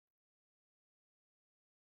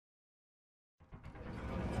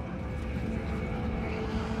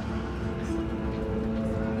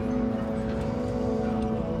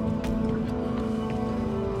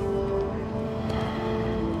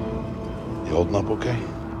holding up okay?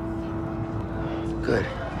 Good.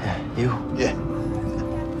 Yeah, you? Yeah.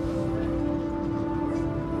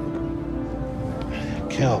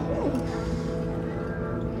 Kel,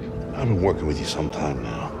 I've been working with you some time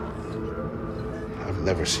now. I've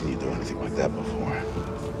never seen you do anything like that before.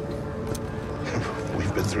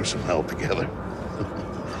 We've been through some hell together.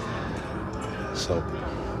 So,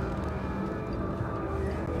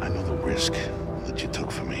 I know the risk that you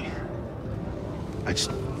took for me.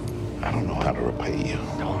 I don't know how to repay you.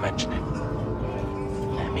 Don't mention it.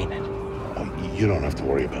 I mean it. Oh, you don't have to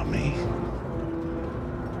worry about me.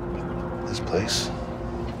 But this place,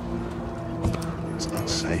 it's not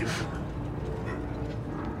safe.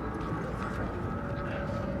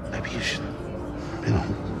 Maybe you should,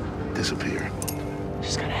 disappear.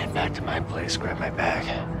 Just gotta head back to my place, grab my bag.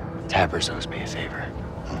 Tappers owes me a favor.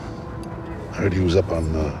 I heard he was up on,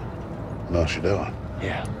 Noshidella.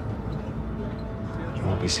 Yeah. You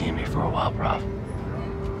won't be seeing me for a while, Prauf.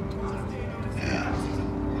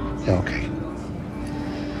 Yeah, okay.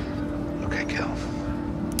 Okay, Kel.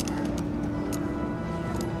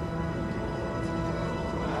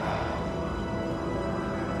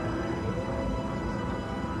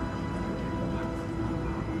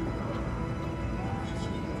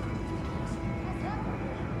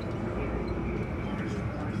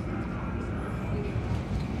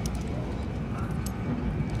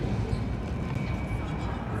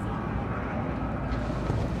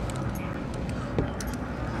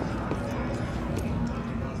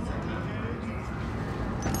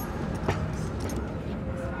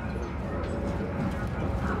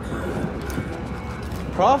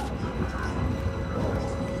 Prauf?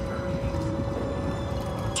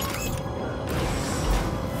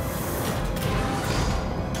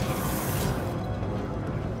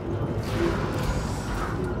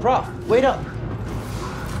 Prauf, wait up.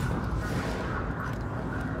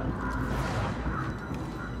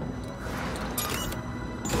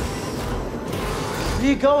 Where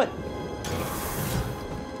are you going?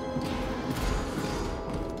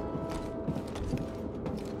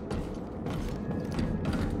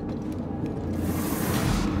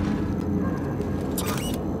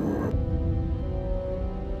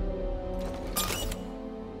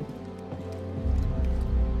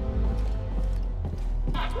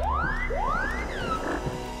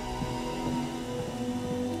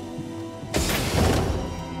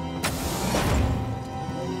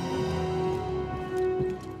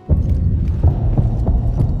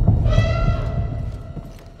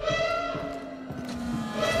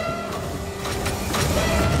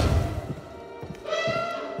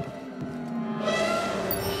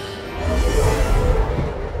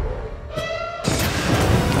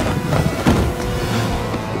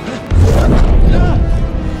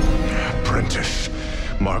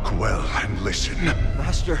 Mark well and listen.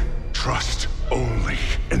 Master. Trust only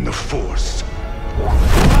in the Force.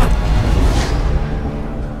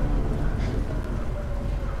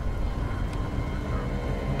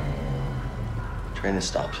 Train has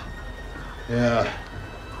stopped. Yeah,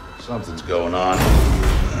 something's going on.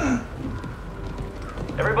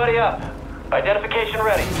 Everybody up. Identification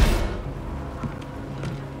ready.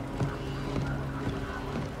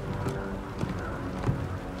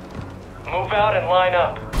 Move out and line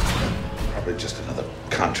up. Probably just another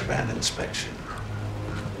contraband inspection.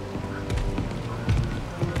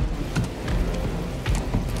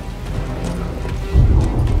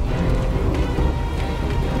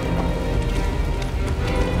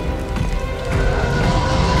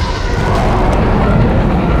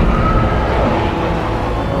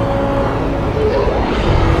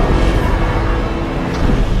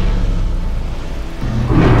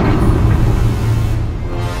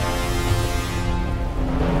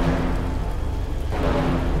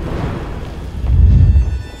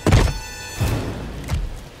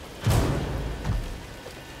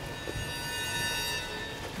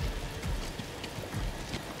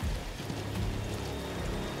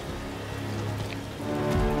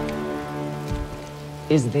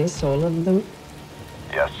 Is this all of them?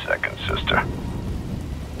 Yes, second sister.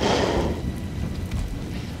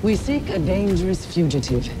 We seek a dangerous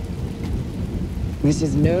fugitive. This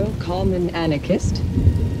is no common anarchist,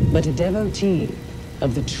 but a devotee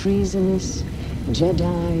of the treasonous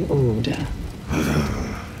Jedi Order.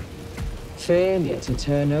 Failure to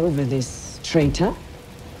turn over this traitor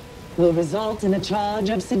will result in a charge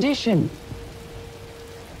of sedition.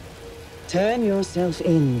 Turn yourself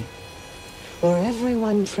in, or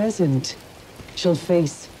everyone present shall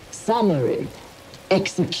face summary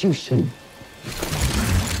execution.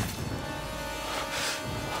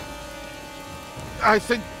 I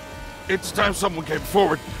think it's time someone came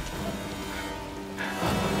forward.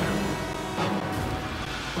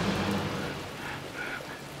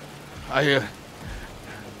 I've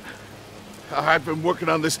been working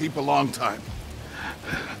on this heap a long time.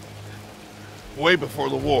 Way before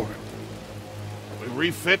the war. We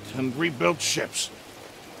refit and rebuilt ships.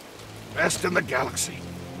 Best in the galaxy.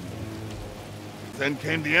 Then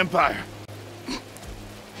came the Empire.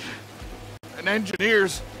 And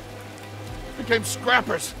engineers became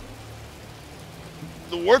scrappers.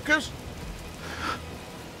 The workers,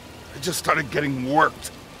 they just started getting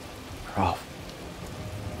worked. Prauf.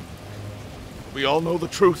 We all know the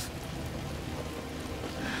truth.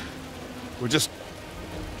 We're just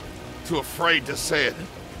too afraid to say it.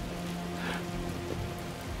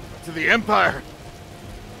 To the Empire,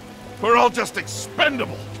 we're all just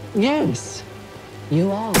expendable. Yes,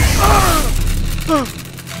 you are.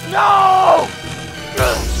 No!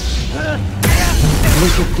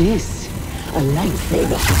 Look at this. A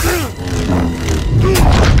lightsaber.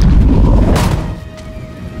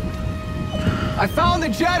 I found the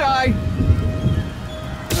Jedi!